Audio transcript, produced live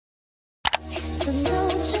So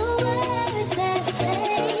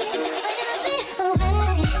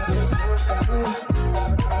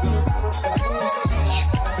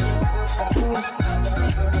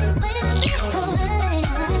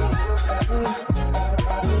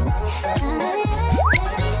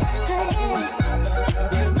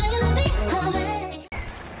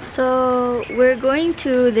we're going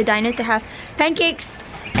to the diner to have pancakes.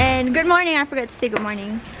 And good morning, I forgot to say good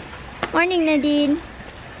morning. Morning, Nadine.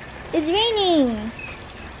 It's raining.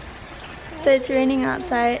 So it's raining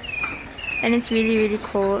outside and it's really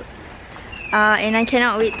cold. And I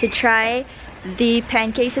cannot wait to try the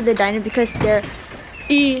pancakes at the diner because they're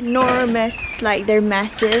enormous, like they're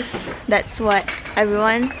massive. That's what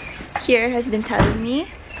everyone here has been telling me.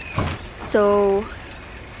 So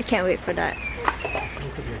I can't wait for that.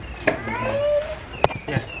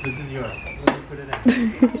 Yes, this is yours. Let me put it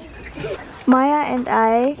in. Maya and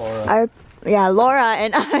I Laura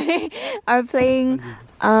and I are playing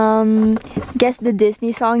guess the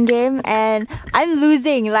Disney song game, and I'm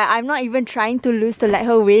losing. Like, I'm not even trying to lose to let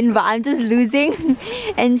her win, but I'm just losing.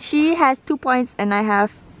 And she has 2 points and I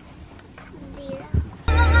have 0.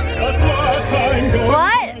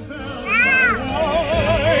 What?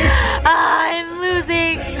 I'm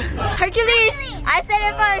losing. Hercules, I said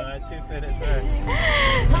it first. You said it first.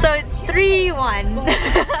 So it's 3-1.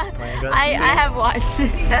 I have 1.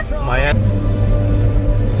 Maya.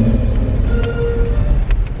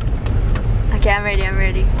 Okay, I'm ready.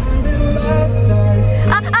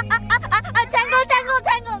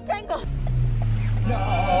 Tangle.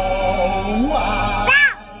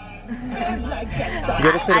 You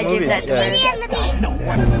gotta say I give that to her.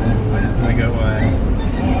 I got one.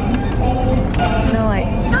 Snow White.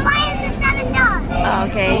 Snow White and the Seven Dwarfs. Oh,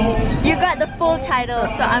 okay. You got the full title,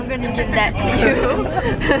 so I'm gonna give that to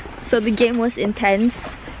you. So the game was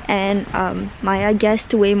intense, and Maya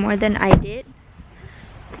guessed way more than I did.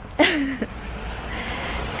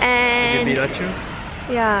 And Did you beat Achu?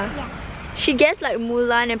 yeah. She guessed like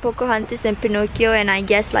Mulan and Pocahontas and Pinocchio, and I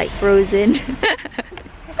guessed like Frozen.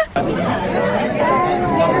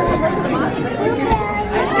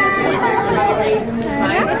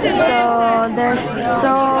 So there's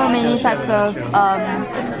so many types of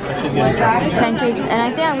pancakes, and I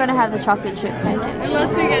think I'm gonna have the chocolate chip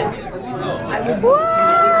pancakes.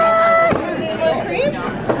 What?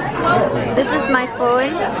 This is my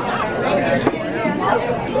phone.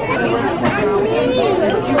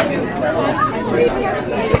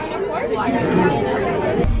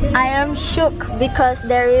 I am shook because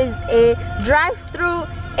there is a drive-through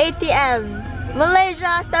ATM.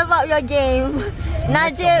 Malaysia, step up your game.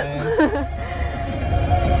 Najib.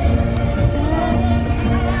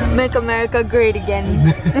 Make America great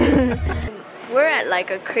again. We're at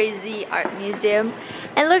like a crazy art museum,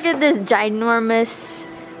 and look at this ginormous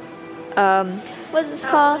what's this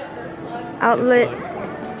called? Outlet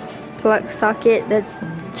plug socket that's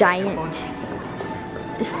giant.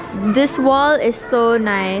 This wall is so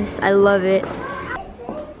nice. I love it.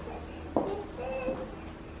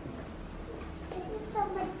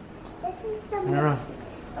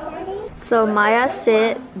 So Maya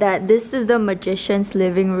said that this is the magician's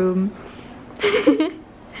living room.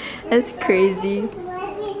 That's crazy.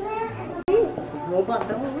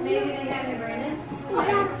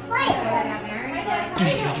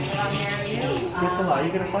 Are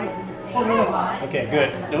you gonna fight? Oh no. Okay, good.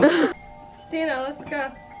 Nope. Dina, let's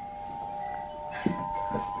go.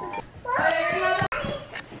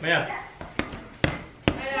 Maya.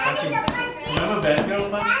 Remember bad girl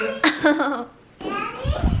punch this?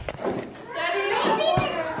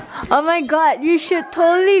 Oh my god, you should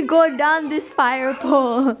totally go down this fire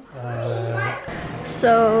pole.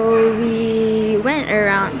 So we went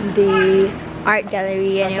around the art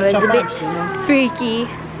gallery and it was a bit freaky.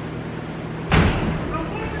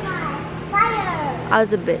 I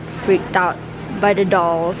was a bit freaked out by the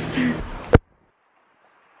dolls.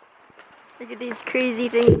 Look at these crazy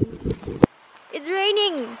things. It's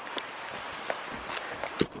raining!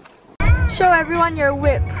 Show everyone your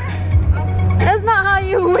whip. That's not how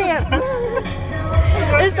you whip.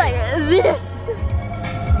 It's like this.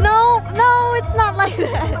 No, it's not like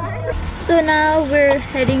that. So now we're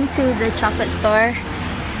heading to the chocolate store.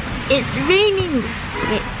 It's raining.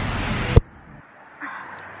 Wait.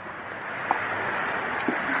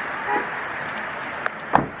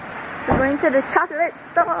 We're going to the chocolate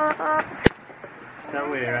store. That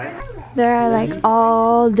way, right? There are like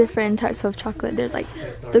all different types of chocolate. There's like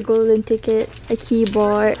the golden ticket, a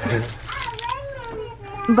keyboard,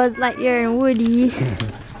 Buzz Lightyear and Woody.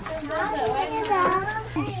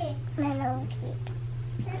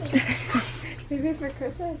 Maybe for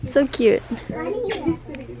Christmas. So cute.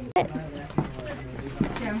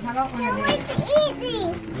 Can't wait to eat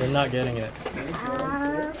these. You're not getting it.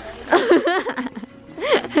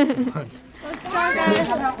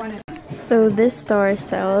 So this store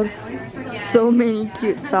sells so many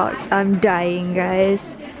cute socks. I'm dying,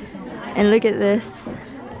 guys. And look at this.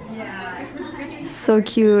 So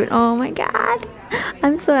cute. Oh my god.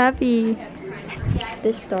 I'm so happy.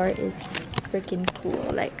 This store is freaking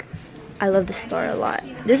cool. Like, I love this store a lot.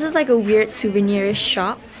 This is like a weird souvenir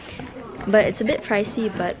shop, but it's a bit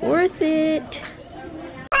pricey, but worth it.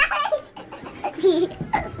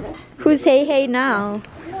 Who's hey hey now?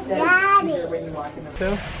 Daddy.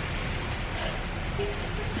 So,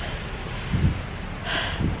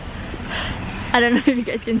 I don't know if you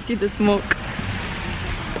guys can see the smoke.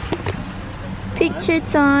 Picture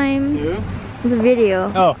time. It's a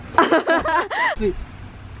video. oh. Sleep.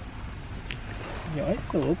 Your eyes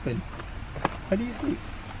still open. How do you sleep?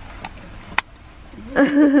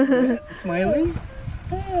 Smiling?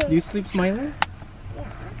 Do you sleep smiling?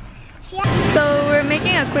 So we're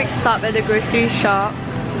making a quick stop at the grocery store.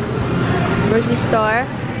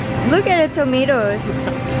 Look at the tomatoes.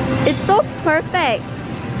 It's so perfect.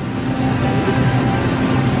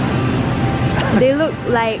 They look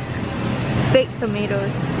like fake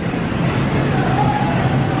tomatoes.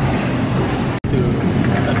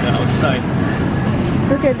 At the outside.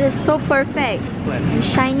 Look at this, so perfect and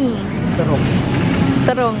shiny.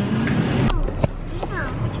 Terong.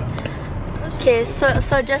 Okay,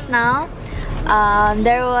 so just now,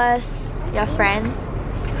 there was your friend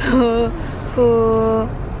who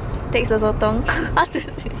takes the sotong.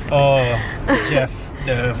 Oh, Jeff,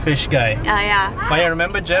 the fish guy. Yeah. Oh, you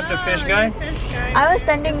remember Jeff, the fish guy? I was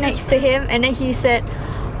standing next to him and then he said,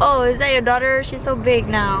 "Oh, is that your daughter? She's so big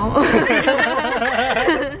now."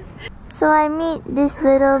 So I meet this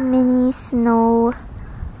little mini snow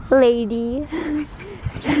lady.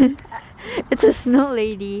 It's a snow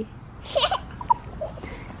lady.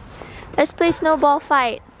 Let's play snowball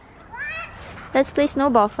fight. Let's play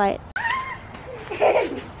snowball fight.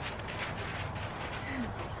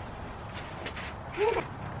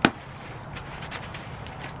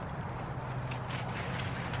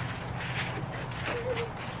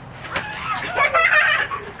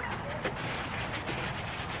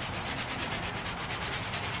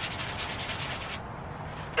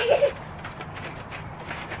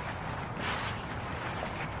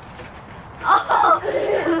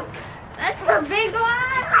 Oh, that's a big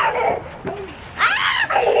one.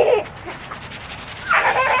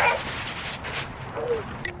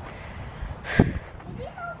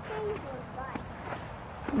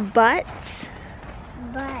 Butts?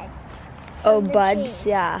 But Oh, the buds,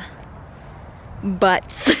 tree. yeah.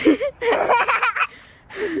 Butts.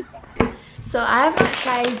 So I have not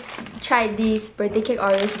tried these birthday cake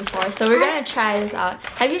Oreos before, so we're gonna try this out.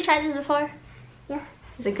 Have you tried this before? Yeah.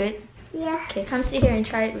 Is it good? Yeah. Okay, come sit here and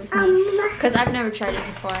try it with me, because I've never tried it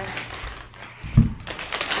before.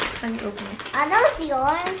 Let me open it. Are those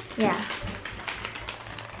yours? Yeah.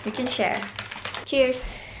 We can share. Cheers.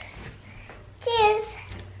 Cheers.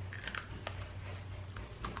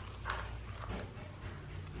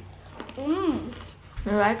 Mmm.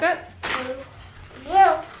 You like it?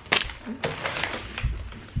 Yeah.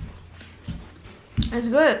 It's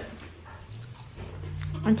good.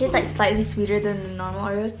 It tastes like slightly sweeter than the normal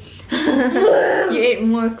Oreos. You ate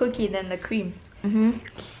more cookie than the cream.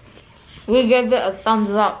 We give it a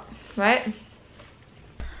thumbs up, right?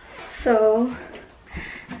 So,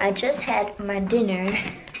 I just had my dinner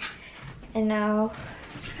and now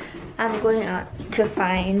I'm going out to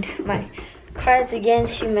find my Cards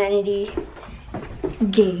Against Humanity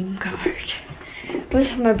game card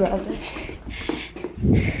with my brother.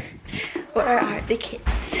 Where are the kids?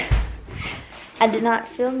 I did not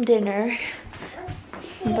film dinner,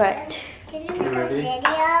 but Can you make a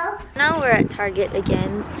video? now we're at Target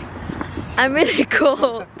again. I'm really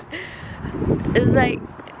cold. It's like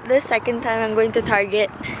the second time I'm going to Target,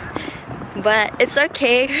 but it's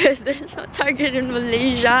okay because there's no Target in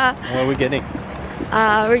Malaysia. What are we getting?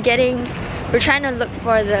 We're trying to look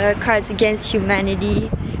for the Cards Against Humanity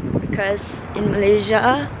because in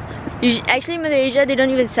Malaysia, actually Malaysia, they don't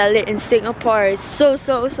even sell it. In Singapore, it's so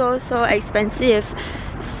expensive.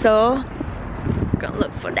 So we're gonna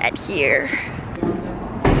look for that here.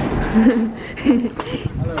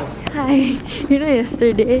 Hi. You know,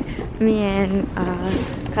 yesterday me and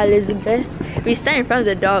Elizabeth, we stand in front of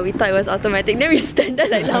the door. We thought it was automatic. Then we stand there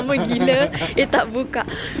like lama gila. Tak buka.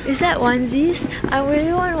 Is that onesies? I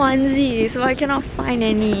really want onesies, so I cannot find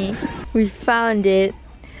any. We found it,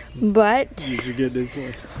 but You should get this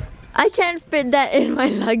one. I can't fit that in my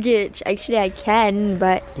luggage. Actually, I can,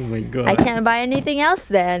 but Oh my god. I can't buy anything else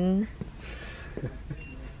then.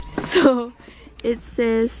 So it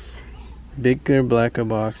says Bigger, blacker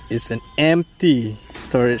box is an empty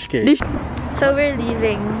storage case. So we're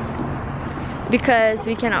leaving because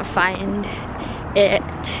we cannot find it.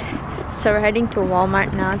 So we're heading to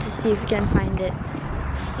Walmart now to see if we can find it.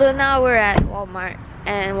 So now we're at Walmart,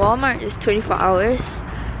 and Walmart is 24 hours.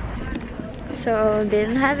 So they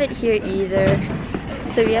don't have it here either.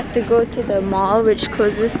 So we have to go to the mall, which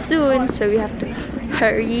closes soon. So we have to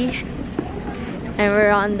hurry. And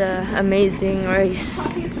we're on the amazing race.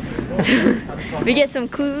 We get some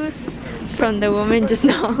clues from the woman just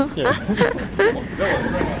now.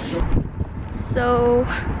 So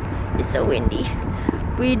it's so windy.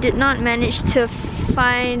 We did not manage to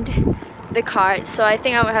find the card, so I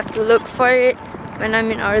think I will have to look for it when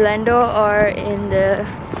I'm in Orlando or in the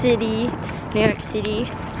city, New York City.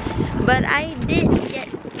 But I did get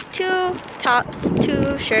 2 tops,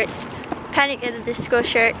 2 shirts, Panic at the Disco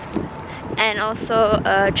shirt, and also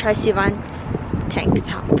a Tri-Sivan tank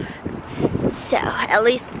top. So at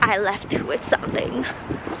least I left with something.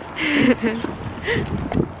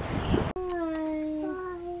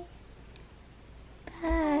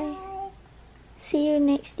 Bye. See you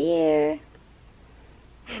next year.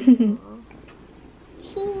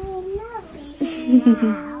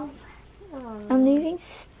 I'm leaving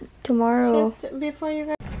tomorrow. Just before you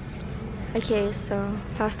go. Okay, so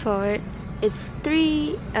fast forward. It's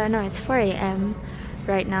 4 a.m.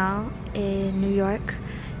 right now in New York.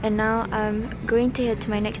 And now I'm going to head to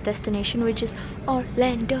my next destination, which is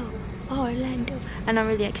Orlando. And I'm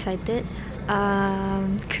really excited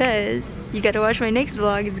because you gotta watch my next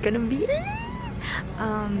vlog. It's gonna be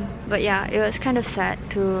but yeah, it was kind of sad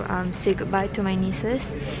to say goodbye to my nieces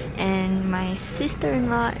and my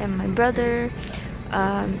sister-in-law and my brother.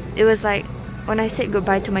 It was like, when I said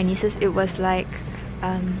goodbye to my nieces, it was like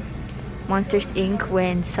Monsters Inc.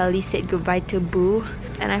 when Sully said goodbye to Boo.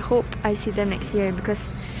 And I hope I see them next year because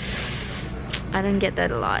I don't get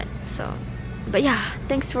that a lot. So, but yeah,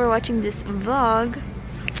 thanks for watching this vlog.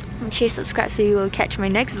 Make sure you subscribe so you will catch my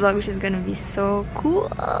next vlog, which is gonna be so cool.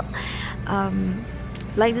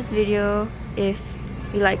 Like this video if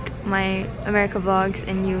you like my America vlogs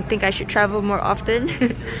and you think I should travel more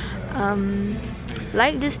often.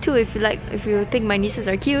 Like this too if you think my nieces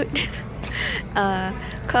are cute.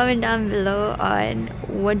 Comment down below on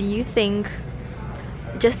what do you think,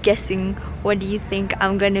 just guessing, what do you think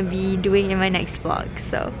I'm gonna be doing in my next vlog.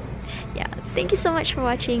 So yeah, thank you so much for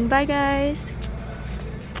watching. Bye guys,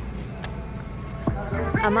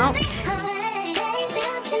 I'm out.